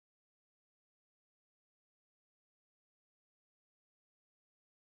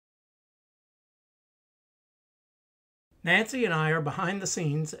Nancy and I are behind the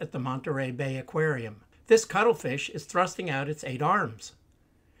scenes at the Monterey Bay Aquarium. This cuttlefish is thrusting out its 8 arms.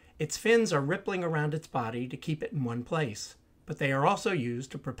 Its fins are rippling around its body to keep it in one place, but they are also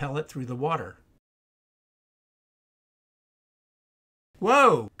used to propel it through the water.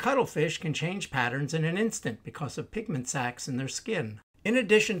 Whoa! Cuttlefish can change patterns in an instant because of pigment sacs in their skin. In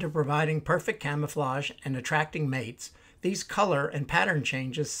addition to providing perfect camouflage and attracting mates, these color and pattern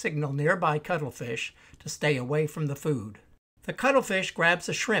changes signal nearby cuttlefish to stay away from the food. The cuttlefish grabs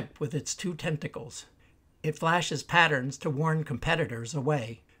a shrimp with its 2 tentacles. It flashes patterns to warn competitors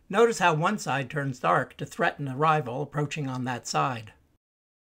away. Notice how one side turns dark to threaten a rival approaching on that side.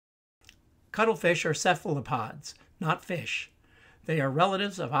 Cuttlefish are cephalopods, not fish. They are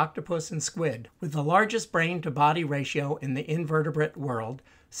relatives of octopus and squid. With the largest brain-to-body ratio in the invertebrate world,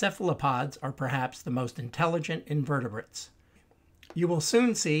 cephalopods are perhaps the most intelligent invertebrates. You will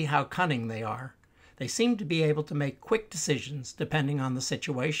soon see how cunning they are. They seem to be able to make quick decisions depending on the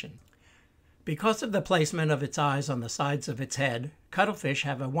situation. Because of the placement of its eyes on the sides of its head, cuttlefish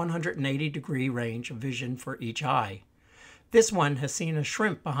have a 180-degree range of vision for each eye. This one has seen a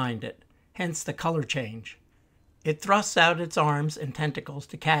shrimp behind it, hence the color change. It thrusts out its arms and tentacles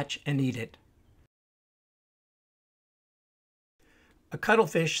to catch and eat it. A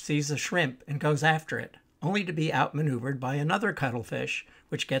cuttlefish sees a shrimp and goes after it, only to be outmaneuvered by another cuttlefish,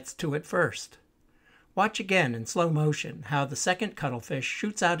 which gets to it first. Watch again in slow motion how the second cuttlefish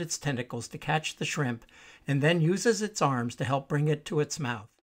shoots out its tentacles to catch the shrimp and then uses its arms to help bring it to its mouth.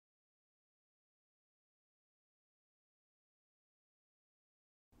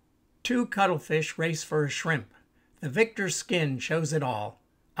 Two cuttlefish race for a shrimp. The victor's skin shows it all.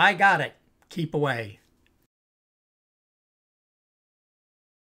 I got it. Keep away.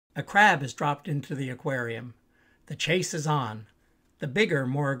 A crab is dropped into the aquarium. The chase is on. The bigger,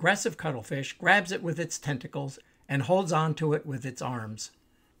 more aggressive cuttlefish grabs it with its tentacles and holds on to it with its arms.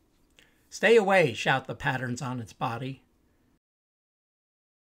 Stay away, shout the patterns on its body.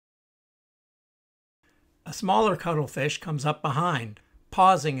 A smaller cuttlefish comes up behind,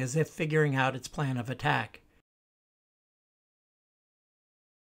 pausing as if figuring out its plan of attack.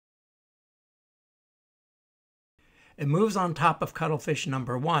 It moves on top of cuttlefish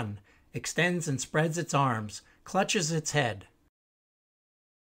number 1, extends and spreads its arms, clutches its head.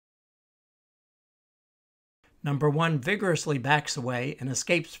 Number 1 vigorously backs away and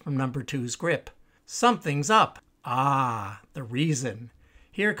escapes from number 2's grip. Something's up! Ah, the reason.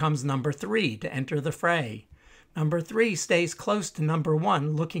 Here comes number 3 to enter the fray. Number 3 stays close to number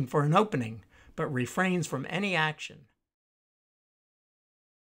 1 looking for an opening, but refrains from any action.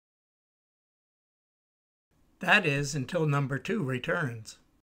 That is until number 2 returns.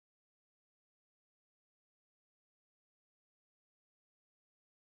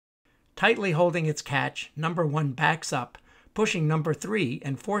 Tightly holding its catch, number 1 backs up, pushing number 3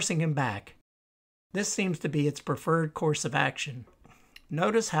 and forcing him back. This seems to be its preferred course of action.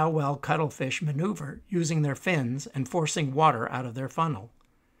 Notice how well cuttlefish maneuver using their fins and forcing water out of their funnel.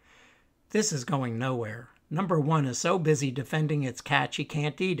 This is going nowhere. Number 1 is so busy defending its catch he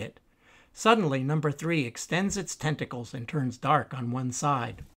can't eat it. Suddenly, number 3 extends its tentacles and turns dark on one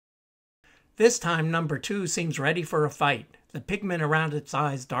side. This time, number 2 seems ready for a fight. The pigment around its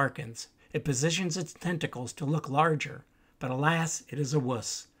eyes darkens. It positions its tentacles to look larger, but alas, it is a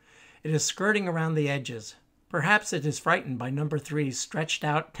wuss. It is skirting around the edges. Perhaps it is frightened by number 3's stretched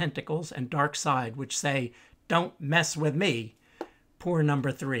out tentacles and dark side, which say, "Don't mess with me." Poor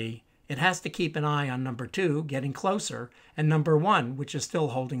number 3. It has to keep an eye on number 2, getting closer, and number 1, which is still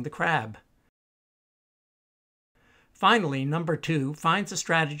holding the crab. Finally, number 2 finds a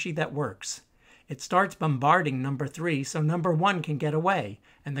strategy that works. It starts bombarding number 3 so number 1 can get away,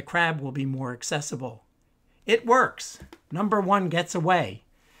 and the crab will be more accessible. It works! Number 1 gets away.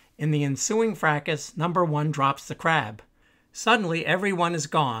 In the ensuing fracas, number 1 drops the crab. Suddenly, everyone is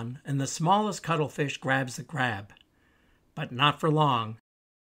gone, and the smallest cuttlefish grabs the crab. But not for long.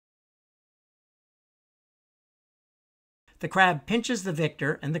 The crab pinches the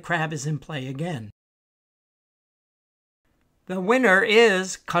victor, and the crab is in play again. The winner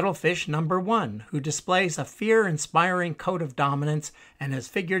is cuttlefish number 1, who displays a fear-inspiring coat of dominance and has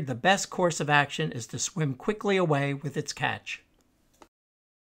figured the best course of action is to swim quickly away with its catch.